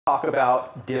talk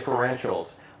about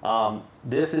differentials.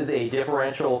 This is a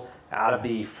differential out of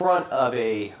the front of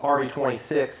a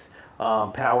RB26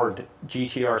 powered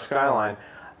GTR Skyline.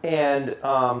 And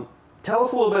tell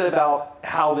us a little bit about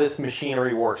how this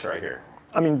machinery works right here.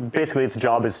 I mean, basically its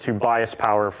job is to bias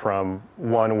power from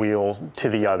one wheel to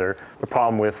the other. The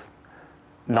problem with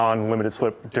non-limited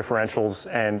slip differentials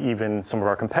and even some of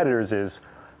our competitors is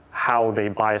how they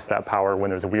bias that power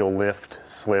when there's a wheel lift,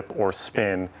 slip, or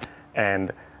spin,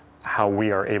 and how we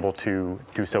are able to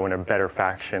do so in a better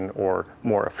fashion or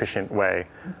more efficient way.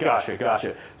 Gotcha,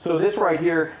 gotcha. So this right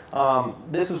here,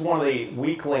 this is one of the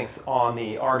weak links on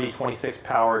the RB26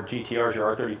 powered GTRs,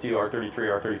 your R32, R33,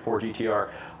 R34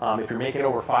 GTR. If you're making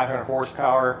over 500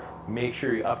 horsepower, make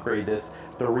sure you upgrade this.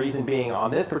 The reason being on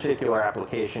this particular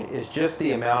application is just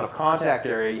the amount of contact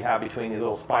area you have between these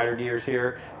little spider gears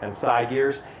here and side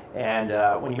gears. And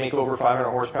when you make over 500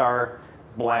 horsepower,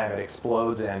 blam, it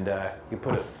explodes, and you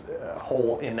put a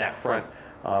hole in that front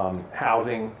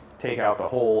housing, take out the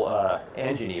whole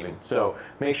engine even. So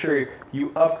make sure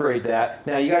you upgrade that.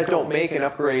 Now, you guys don't make an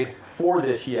upgrade for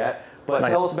this yet, but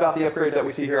tell us about the upgrade that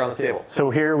we see here on the table. So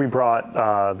here we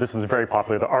brought, this is very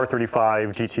popular, the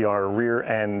R35 GTR rear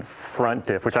and front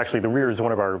diff, which actually the rear is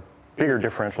one of our bigger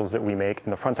differentials that we make,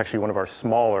 and the front's actually one of our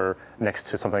smaller next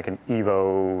to something like an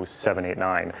Evo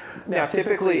 789. Now,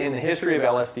 typically in the history of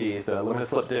LSDs, the limited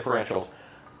slip differentials,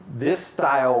 this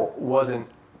style wasn't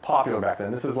popular back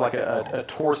then. This is like a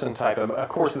Torsion type. Of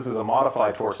course, this is a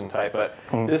modified Torsion type, but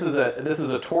this is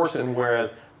a Torsion,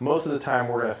 whereas most of the time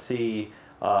we're going to see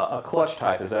a clutch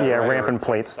type. Is that yeah, right? Ramp and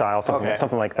plate style,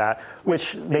 something like that,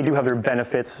 which they do have their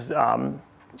benefits.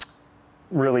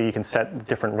 Really, you can set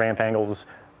different ramp angles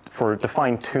to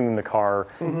fine-tune the car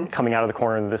coming out of the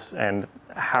corner of this and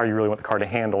how you really want the car to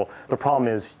handle. The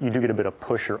problem is you do get a bit of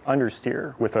push or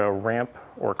understeer with a ramp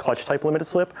or clutch type limited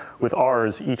slip. With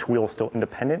ours, each wheel is still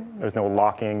independent. There's no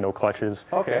locking, no clutches.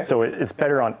 Okay. So it's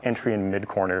better on entry and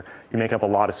mid-corner. You're making up a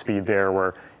lot of speed there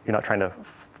where you're not trying to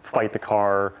fight the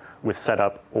car with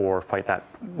setup or fight that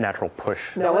natural push.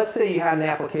 Now, let's say you had an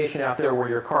application out there where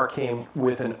your car came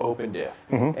with an open diff,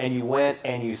 and you went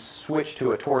and you switched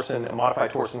to a Torsion, a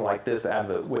modified Torsion like this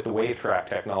with the Wavetrac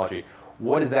technology.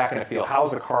 What is that going to feel? How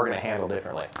is the car going to handle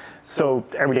differently? So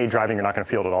everyday driving, you're not going to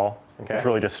feel it at all. Okay. It's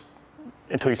really just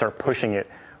until you start pushing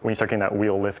it, when you start getting that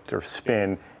wheel lift or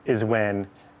spin, is when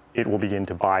it will begin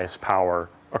to bias power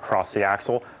across the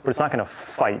axle. But it's not going to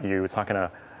fight you. It's not going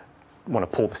to want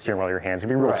to pull the steering wheel out of your hands. It'll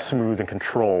be real smooth and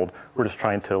controlled. We're just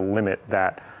trying to limit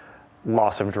that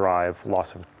loss of drive,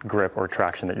 loss of grip or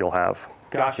traction that you'll have.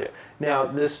 Gotcha. Now,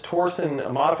 this Torsion,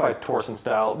 modified Torsion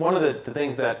style, one of the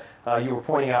things that you were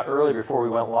pointing out earlier before we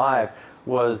went live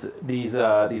was these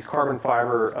carbon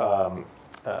fiber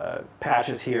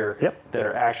patches here that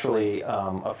are actually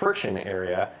a friction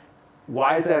area.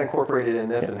 Why is that incorporated in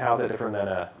this, and how is that different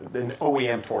than an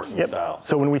OEM Torsion style?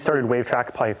 So when we started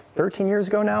Wavetrac probably 13 years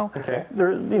ago now,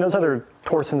 there's other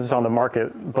Torsons on the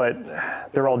market, but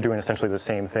they're all doing essentially the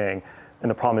same thing. And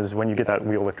the problem is when you get that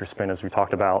wheel lifter spin, as we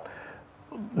talked about,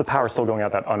 the power is still going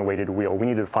out that unweighted wheel. We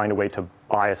need to find a way to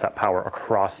bias that power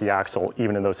across the axle,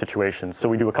 even in those situations. So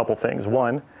we do a couple things.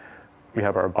 One, we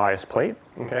have our bias plate.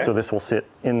 So this will sit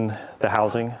in the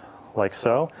housing like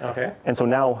so. And so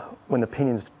now when the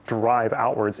pinions drive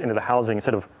outwards into the housing,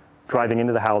 instead of driving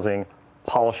into the housing,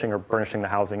 polishing or burnishing the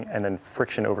housing, and then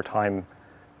friction over time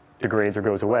degrades or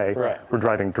goes away, we're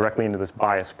driving directly into this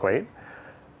bias plate.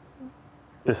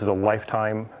 This is a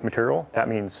lifetime material. That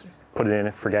means put it in,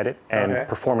 forget it, and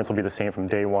performance will be the same from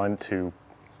day one to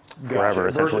forever,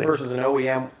 essentially. Versus an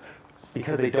OEM,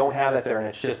 because they don't have that there, and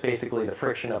it's just basically the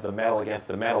friction of the metal against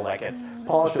the metal that gets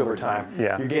polished over time,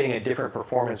 you're getting a different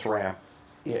performance ramp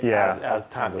as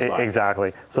time goes by.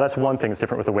 Exactly. So that's one thing that's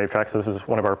different with the Wavetrac. So this is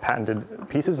one of our patented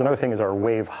pieces. Another thing is our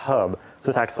Wave Hub. So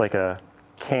this acts like a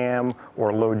cam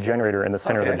or load generator in the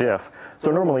center of the diff.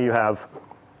 So normally you have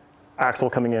axle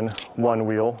coming in one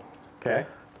wheel,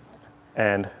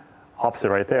 and opposite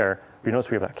right there. But you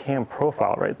notice we have that cam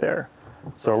profile right there.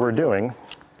 So what we're doing,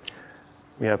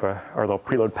 we have our little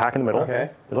preload pack in the middle.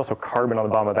 There's also carbon on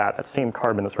the bottom of that same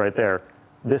carbon that's right there.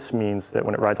 This means that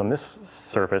when it rides on this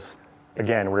surface,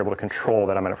 again, we're able to control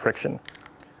that amount of friction.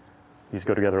 These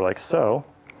go together like so.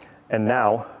 And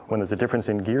now, when there's a difference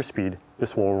in gear speed,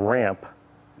 this will ramp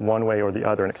one way or the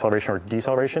other, an acceleration or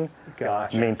deceleration,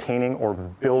 maintaining or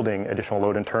building additional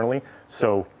load internally.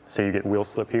 So say you get wheel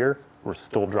slip here, we're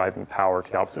still driving power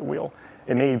to the opposite wheel.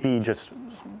 It may be just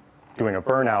doing a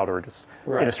burnout or just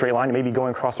in a straight line. It may be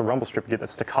going across a rumble strip to get that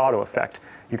staccato effect.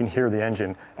 You can hear the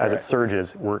engine as it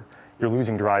surges. You're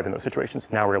losing drive in those situations.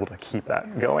 Now we're able to keep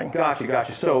that going.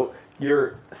 Gotcha. So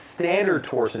Your standard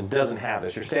Torsion doesn't have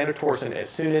this. Your standard Torsion, as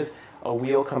soon as a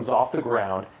wheel comes off the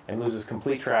ground and loses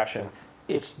complete traction,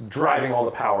 it's driving all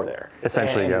the power there.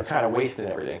 Essentially, and yes. it's kind of wasting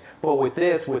everything. But with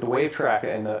this, with the Wavetrac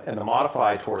and the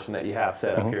modified Torsion that you have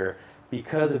set up here,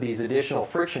 because of these additional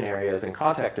friction areas and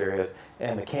contact areas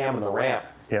and the cam and the ramp,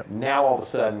 now all of a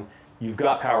sudden you've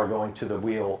got power going to the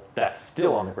wheel that's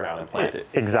still on the ground and planted.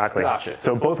 Exactly. Gotcha.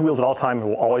 So both wheels at all times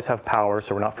will always have power,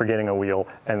 so we're not forgetting a wheel.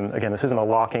 And again, this isn't a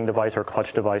locking device or a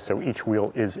clutch device, so each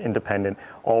wheel is independent.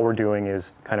 All we're doing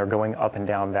is kind of going up and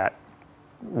down that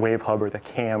wave hub or the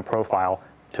cam profile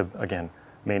to, again,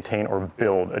 maintain or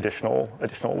build additional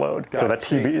load. So that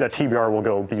TBR will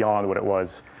go beyond what it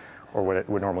was or what it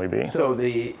would normally be. So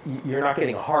you're not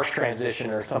getting a harsh transition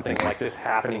or something like this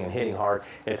happening and hitting hard.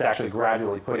 It's actually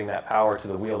gradually putting that power to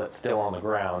the wheel that's still on the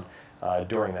ground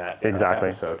during that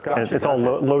episode. Gotcha, and it's all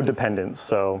load dependent.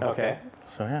 So okay.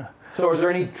 So yeah. So is there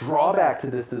any drawback to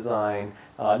this design?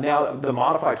 Now the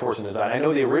modified Torsion design. I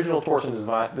know the original Torsion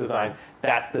design.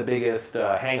 That's the biggest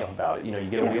hang-up about it. You know, you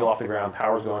get a wheel off the ground,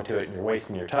 power's going to it, and you're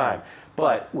wasting your time.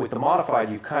 But with the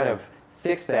modified, you've kind of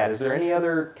fix that. Is there any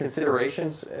other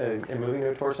considerations in moving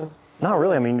to a Torsion? Not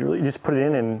really. I mean, you just put it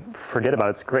in and forget about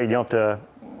it. It's great. You don't have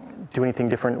to do anything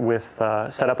different with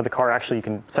setup of the car. Actually, you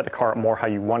can set the car up more how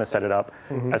you want to set it up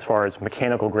as far as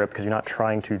mechanical grip, because you're not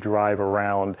trying to drive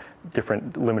around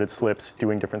different limited slips,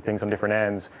 doing different things on different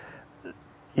ends.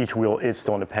 Each wheel is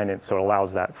still independent, so it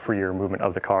allows that freer movement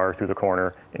of the car through the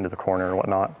corner, into the corner, and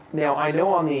whatnot. Now, I know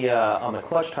on the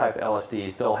clutch type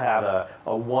LSDs, they'll have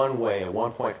a one-way, a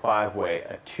 1.5-way,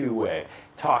 a two-way,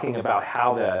 talking about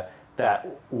how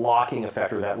that locking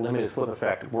effect or that limited slip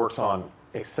effect works on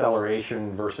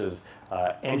acceleration versus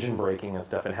engine braking and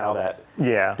stuff, and how that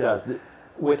does.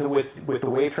 With the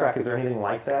Wavetrac, is there anything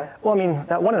like that? Well, I mean,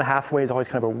 that 1.5 way is always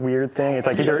kind of a weird thing. It's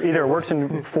like either it works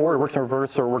in forward, it works in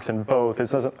reverse, or it works in both.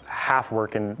 It doesn't half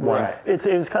work in one. Right.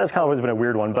 It's kind of always been a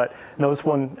weird one. But no, this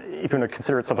one, if you're going to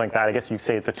consider it something like that, I guess you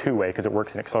say it's a two-way because it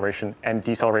works in acceleration and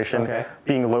deceleration. Okay.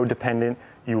 Being load dependent,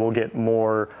 you will get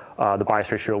more. The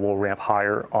bias ratio will ramp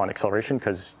higher on acceleration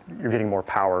because you're getting more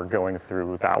power going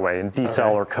through that way. And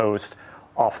decel or coast,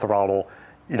 off throttle,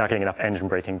 you're not getting enough engine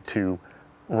braking to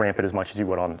ramp it as much as you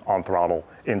would on throttle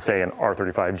in, say, an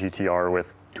R35 GTR with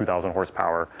 2,000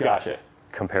 horsepower. Gotcha.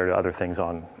 Compared to other things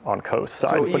on coast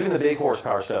side. So even the big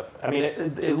horsepower stuff, I mean,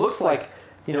 it looks like,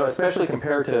 you know, especially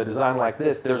compared to a design like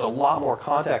this, there's a lot more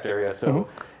contact area, so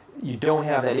you don't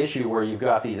have that issue where you've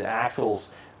got these axles,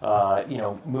 you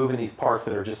know, moving these parts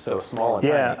that are just so small and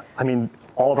tiny. I mean,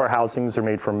 all of our housings are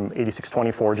made from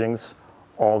 8620 forgings.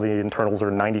 All the internals are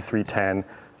 9310.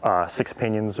 6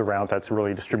 pinions around, so that's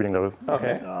really distributing the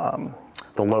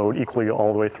load equally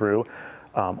all the way through.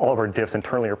 All of our diffs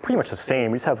internally are pretty much the same.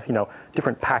 We just have, you know,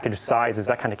 different package sizes.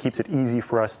 That kind of keeps it easy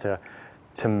for us to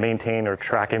maintain or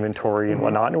track inventory and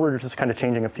whatnot. And we're just kind of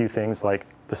changing a few things like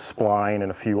the spline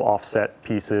and a few offset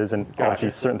pieces, and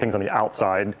obviously certain things on the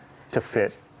outside to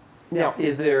fit. Now,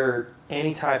 is there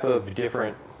any type of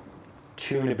different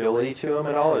tunability to them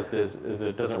at all? Is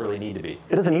it doesn't really need to be?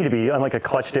 It doesn't need to be. Unlike a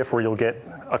clutch diff where you'll get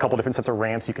a couple different sets of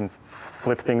ramps, you can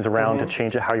flip things around to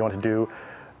change it how you want to do,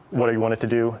 what you want it to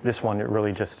do. This one, it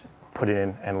really just put it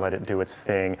in and let it do its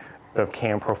thing. The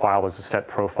cam profile is a set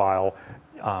profile.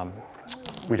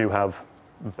 We do have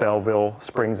Belleville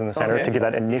springs in the center to give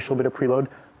that initial bit of preload,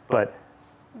 but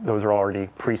those are already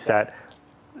preset.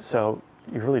 So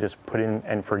you really just put in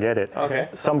and forget it.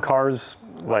 Some cars,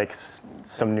 like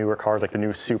some newer cars like the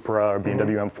new Supra or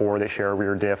BMW M4, they share a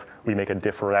rear diff. We make a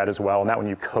diff for that as well, and that one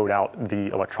you code out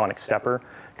the electronic stepper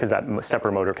because that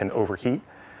stepper motor can overheat.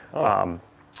 We have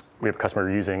a customer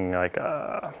using like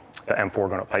the M4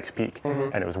 going up Pikes Peak,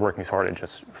 and it was working so hard it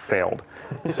just failed.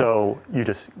 So you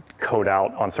just code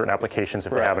out on certain applications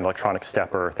if they have an electronic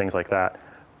stepper or things like that.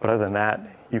 But other than that,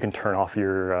 you can turn off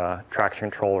your traction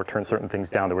control or turn certain things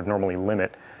down that would normally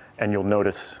limit, and you'll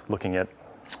notice looking at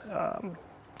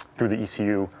through the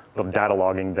ECU, the data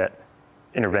logging, that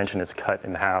intervention is cut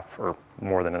in half or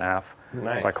more than in half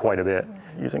by quite a bit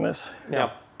using this.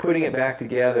 Now, putting it back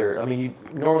together, I mean,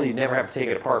 normally you never have to take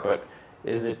it apart, but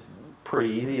is it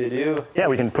pretty easy to do? Yeah,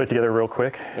 we can put it together real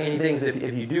quick. Any things, if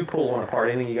you do pull one apart,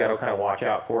 anything you got to kind of watch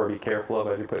out for or be careful of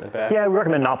as you're putting it back? Yeah, we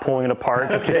recommend not pulling it apart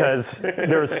just because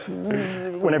there's,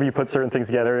 whenever you put certain things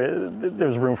together,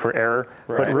 there's room for error.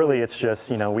 But really it's just,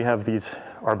 you know, we have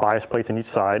our bias plates in each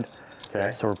side.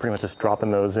 So we're pretty much just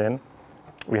dropping those in.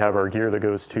 We have our gear that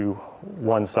goes to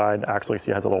one side. Actually,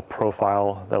 see, it has a little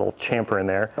profile, that little chamfer in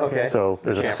there. So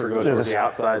the chamfer goes towards the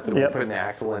outside, so we're putting the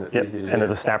axle in, it's easy to do. And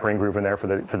there's a snap ring groove in there for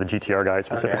the GTR guys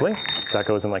specifically. So that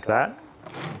goes in like that.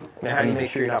 Now, how do you make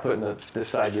sure you're not putting this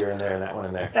side gear in there and that one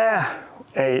in there?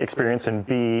 A, experience, and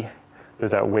B,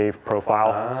 there's that wave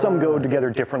profile. Some go together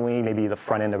differently, maybe the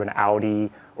front end of an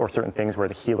Audi or certain things where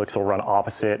the helix will run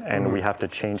opposite and we have to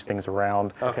change things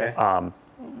around. Okay.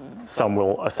 Some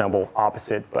will assemble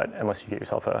opposite, but unless you get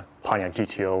yourself a Pontiac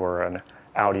GTO or an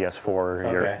Audi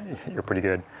S4, you're pretty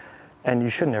good. And you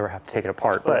should never have to take it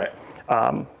apart. But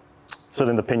so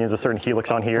then the pinion's a certain helix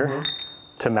on here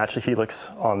to match the helix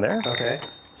on there. Okay.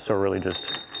 So really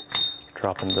just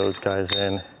dropping those guys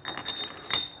in.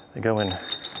 They go in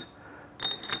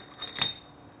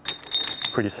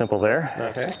pretty simple there.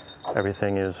 Okay.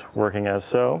 Everything is working as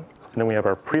so. And then we have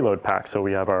our preload pack. So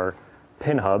we have our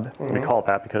pin hub. We call it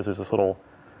that because there's this little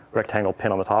rectangle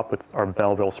pin on the top with our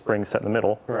Belleville spring set in the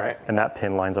middle. Right. And that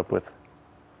pin lines up with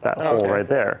that hole right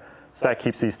there. So that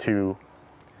keeps these two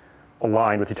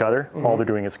aligned with each other. All they're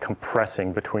doing is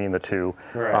compressing between the two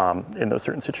in those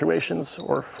certain situations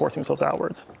or forcing themselves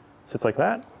outwards. So it's like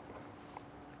that.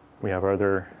 We have our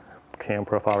other cam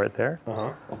profile right there.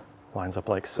 Lines up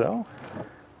like so.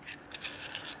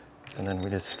 And then we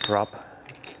just drop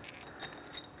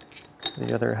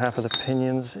the other half of the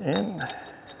pinions in.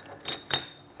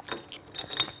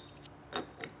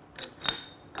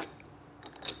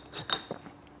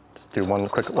 Just do one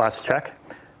quick last check.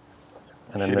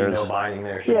 And then there's no binding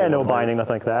there. Yeah, no binding,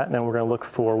 nothing like that. And then we're going to look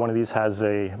for one of these has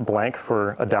a blank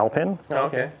for a dowel pin. Oh,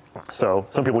 okay. So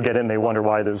some people get it and they wonder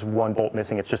why there's one bolt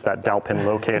missing. It's just that dowel pin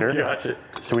locator. Gotcha.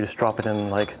 So we just drop it in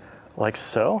like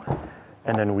so.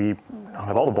 And then we don't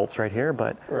have all the bolts right here,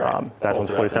 but that one's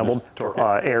fully assembled.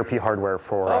 ARP hardware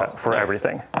for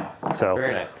everything. So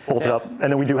very nice. Bolt it up. And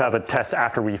then we do have a test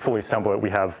after we fully assemble it. We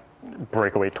have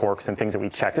breakaway torques and things that we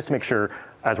check just to make sure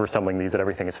as we're assembling these that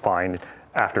everything is fine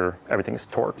after everything's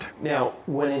torqued. Now,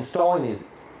 when installing these,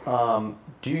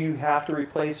 do you have to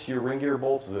replace your ring gear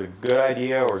bolts? Is it a good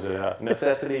idea, or is it a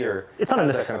necessity, or it's not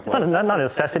a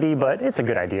necessity, but it's a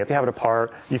good idea. If you have it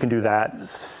apart, you can do that.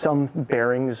 Some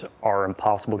bearings are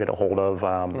impossible to get a hold of.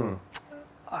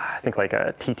 I think like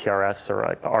a TTRS or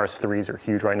like the RS3s are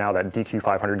huge right now, that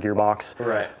DQ500 gearbox.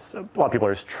 Right. So a lot of people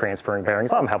are just transferring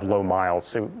bearings. A lot of them have low miles,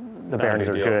 so the bearings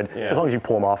are good. Yeah. As long as you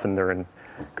pull them off and they're in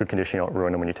good condition, you don't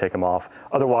ruin them when you take them off.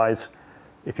 Otherwise,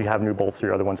 if you have new bolts or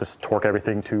your other ones, just torque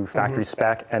everything to factory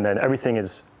spec, and then everything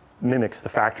mimics the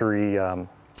factory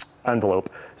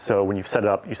envelope. So when you set it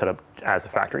up as the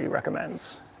factory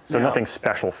recommends. So nothing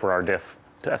special for our diff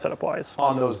to setup wise.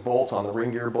 On those bolts, on the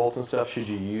ring gear bolts and stuff, should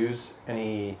you use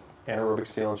any anaerobic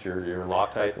sealants, your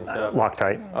Loctites and stuff?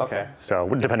 Loctite. Okay. So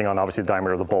depending on obviously the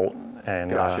diameter of the bolt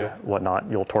and whatnot,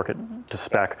 you'll torque it to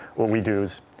spec. What we do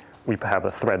is we have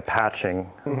a thread patching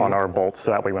on our bolts,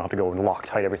 so that way we don't have to go and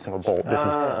Loctite every single bolt. This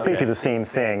is basically the same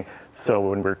thing. So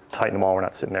when we're tightening them all, we're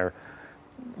not sitting there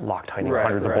Loctiting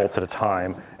hundreds of bolts at a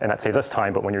time, and that saves us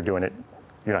time. But when you're doing it,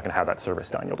 you're not going to have that service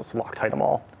done. You'll just Loctite them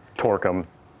all, torque them,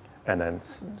 and then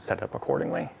set it up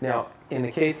accordingly. Now, in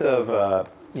the case of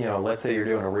let's say you're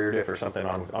doing a rear diff or something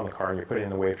on the car and you're putting in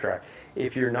the Wavetrac,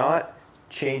 if you're not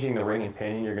changing the ring and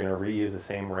pinion, you're going to reuse the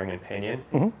same ring and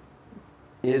pinion.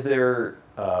 Is there,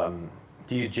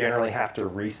 do you generally have to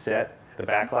reset the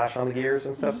backlash on the gears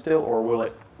and stuff still, or will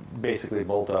it basically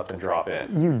bolt up and drop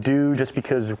in? You do, just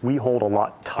because we hold a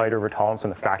lot tighter of a tolerance than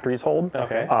the factories hold.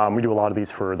 Okay. We do a lot of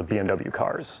these for the BMW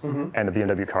cars, and the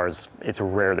BMW cars, it's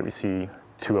rare that we see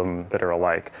two of them that are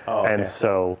alike. And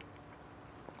so,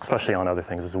 especially on other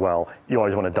things as well, you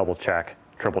always want to double check,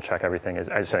 triple check everything as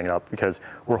you're setting it up, because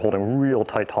we're holding real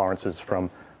tight tolerances from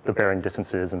the bearing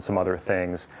distances and some other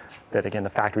things that, again, the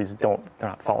factories they're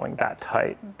not following that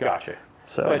tight. Gotcha.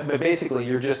 So, but basically,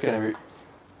 you're just going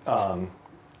to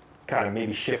kind of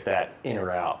maybe shift that in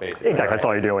or out, basically. Exactly. Right? That's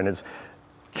all you're doing is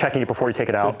checking it before you take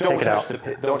it out. So take it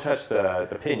out. Don't touch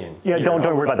the pinion. Yeah, don't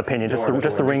worry about the pinion. Just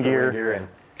the ring gear. And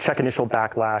check initial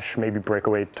backlash, maybe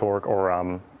breakaway torque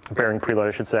or bearing preload,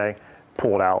 I should say.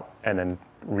 Pull it out and then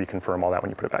reconfirm all that when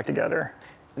you put it back together.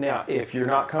 Now, if you're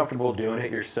not comfortable doing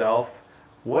it yourself,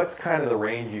 what's kind of the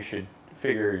range you should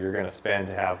figure you're going to spend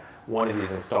to have one of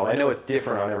these installed? I know it's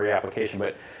different on every application,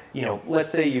 but let's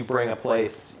say you bring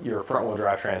your front-wheel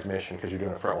drive transmission because you're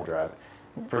doing a front-wheel drive.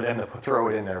 For them to throw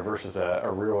it in there versus a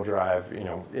rear-wheel drive,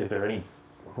 is there any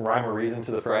rhyme or reason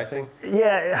to the pricing?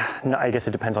 Yeah, no, I guess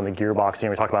it depends on the gearbox.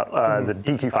 We talk about the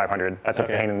DQ500. That's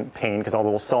a pain because all the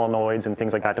little solenoids and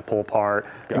things like that to pull apart.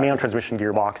 The manual transmission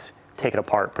gearbox, take it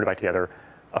apart, put it back together,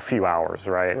 a few hours,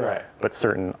 right? Right. But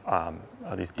certain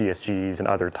these DSGs and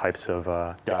other types of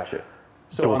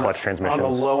So dual clutch transmissions. On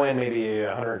the low end, maybe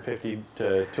 150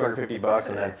 to 250 bucks,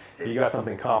 and then if you got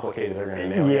something complicated, they're going to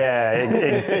nail it. Yeah,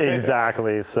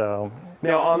 exactly. So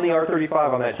now on the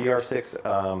R35, on that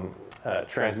GR6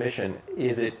 transmission.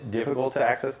 Is it difficult to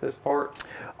access this part?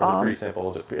 Or is it pretty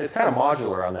simple? It's kind of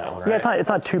modular on that one, right? Yeah, it's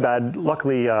not too bad.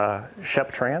 Luckily,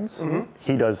 Shep Trans,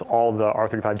 he does all the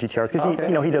R35 GTRs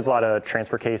because he does a lot of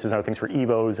transfer cases and other things for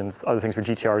Evos and other things for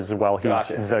GTRs as well.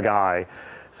 He's the guy.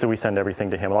 So we send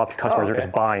everything to him. A lot of customers are just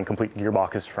buying complete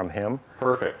gearboxes from him.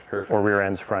 Perfect. Or rear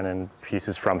ends, front end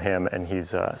pieces from him, and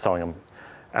he's selling them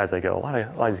as they go. A lot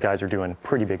of these guys are doing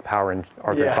pretty big power in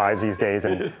R35s these days,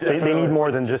 and they need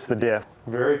more than just the diff.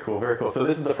 Very cool, very cool. So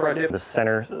this is the front diff? The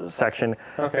center section.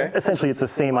 Okay. Essentially, it's the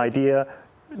same idea.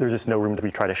 There's just no room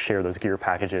to try to share those gear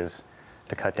packages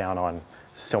to cut down on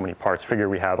so many parts. Figure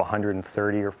we have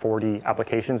 130 or 40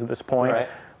 applications at this point. Right.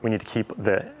 We need to keep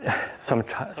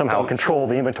somehow control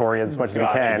the inventory as much as we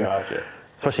can. Gotcha.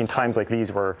 Especially in times like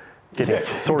these where getting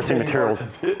sourcing materials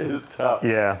is tough.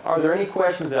 Yeah. Are there any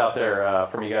questions out there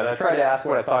from you guys? I tried to ask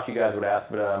what I thought you guys would ask,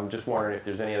 but I'm just wondering if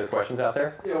there's any other questions out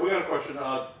there. Yeah, we got a question.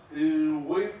 Do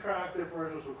Wavetrac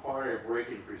differentials require a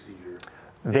braking procedure?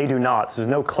 They do not. So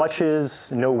there's no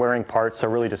clutches, no wearing parts, so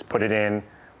really just put it in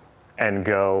and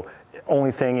go.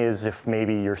 Only thing is if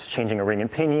maybe you're changing a ring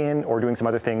and pinion or doing some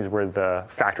other things where the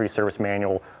factory service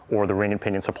manual or the ring and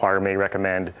pinion supplier may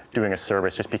recommend doing a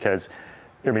service just because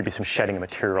there may be some shedding of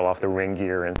material off the ring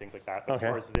gear and things like that. But as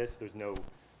far as this, there's no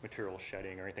material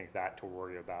shedding or anything like that to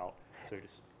worry about. So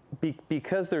just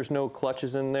because there's no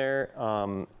clutches in there,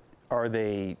 are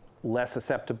they less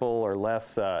susceptible or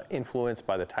less influenced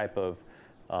by the type of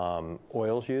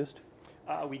oils used?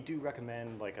 we do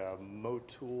recommend like a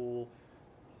Motul,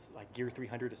 like Gear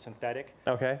 300 is synthetic.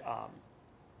 Okay.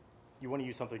 You want to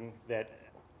use something that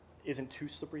isn't too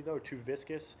slippery though, too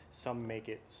viscous. Some make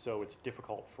it so it's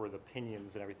difficult for the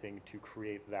pinions and everything to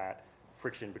create that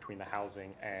friction between the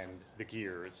housing and the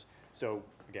gears. So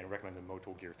again, recommend the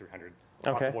Motul Gear 300.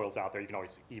 Lots of oils out there. You can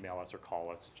always email us or call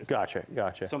us. Just Gotcha.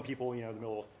 Some people, you know, in the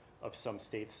middle of some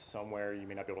states somewhere, you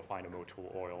may not be able to find a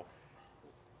Motul oil.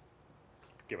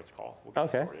 Give us a call. We'll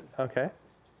get you sorted. Okay.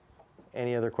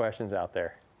 Any other questions out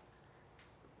there?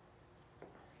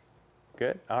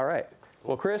 Good. All right.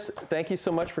 Well, Chris, thank you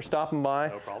so much for stopping by.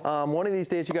 No problem. One of these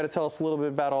days, you got to tell us a little bit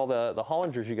about all the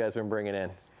Hollingers you guys have been bringing in.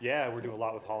 Yeah, we're doing a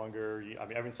lot with Hollinger. I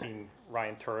mean, I haven't seen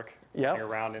Ryan Turek running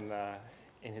around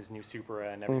in his new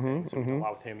Supra and everything. So we're doing a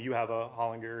lot with him. You have a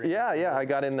Hollinger? Yeah. I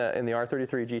got in the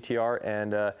R33 GTR,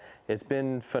 and it's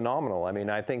been phenomenal. I mean,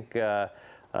 I think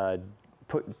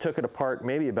took it apart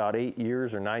maybe about 8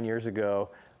 years or 9 years ago.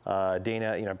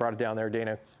 Dana, brought it down there.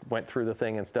 Dana went through the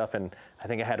thing and stuff, and I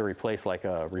think I had to replace like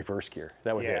a reverse gear.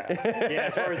 That was it. Yeah,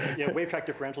 as far as Wavetrac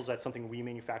differentials, that's something we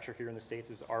manufacture here in the States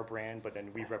is our brand, but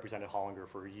then we've represented Hollinger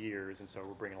for years, and so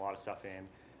we're bringing a lot of stuff in,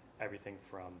 everything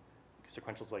from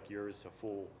sequentials like yours to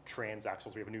full trans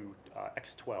axles. We have a new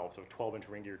X12, so 12-inch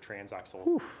ring gear trans axle.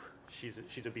 Oof. She's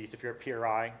a beast. If you're a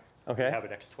PRI, we have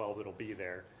an X12 that'll be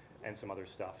there, and some other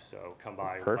stuff. So come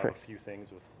by. We'll have a few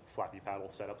things with flappy paddle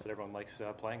setups that everyone likes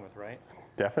playing with, right?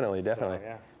 Definitely. So,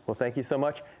 yeah. Well, thank you so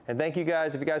much. And thank you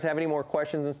guys. If you guys have any more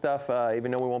questions and stuff,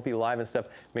 even though we won't be live and stuff,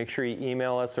 make sure you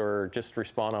email us or just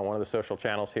respond on one of the social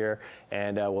channels here,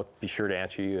 and we'll be sure to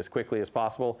answer you as quickly as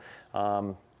possible.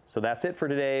 So that's it for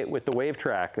today with the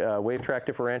Wavetrac. Wavetrac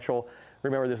differential.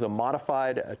 Remember, this is a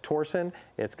modified Torsion.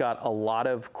 It's got a lot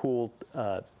of cool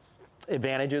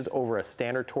advantages over a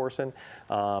standard Torsion.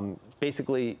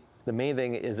 Basically, the main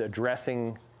thing is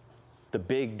addressing the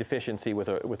big deficiency with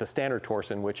a standard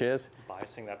Torsion, which is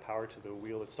biasing that power to the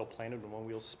wheel that's still planted when one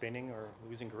wheel's spinning or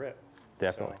losing grip.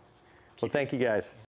 Definitely. So, well, thank you guys.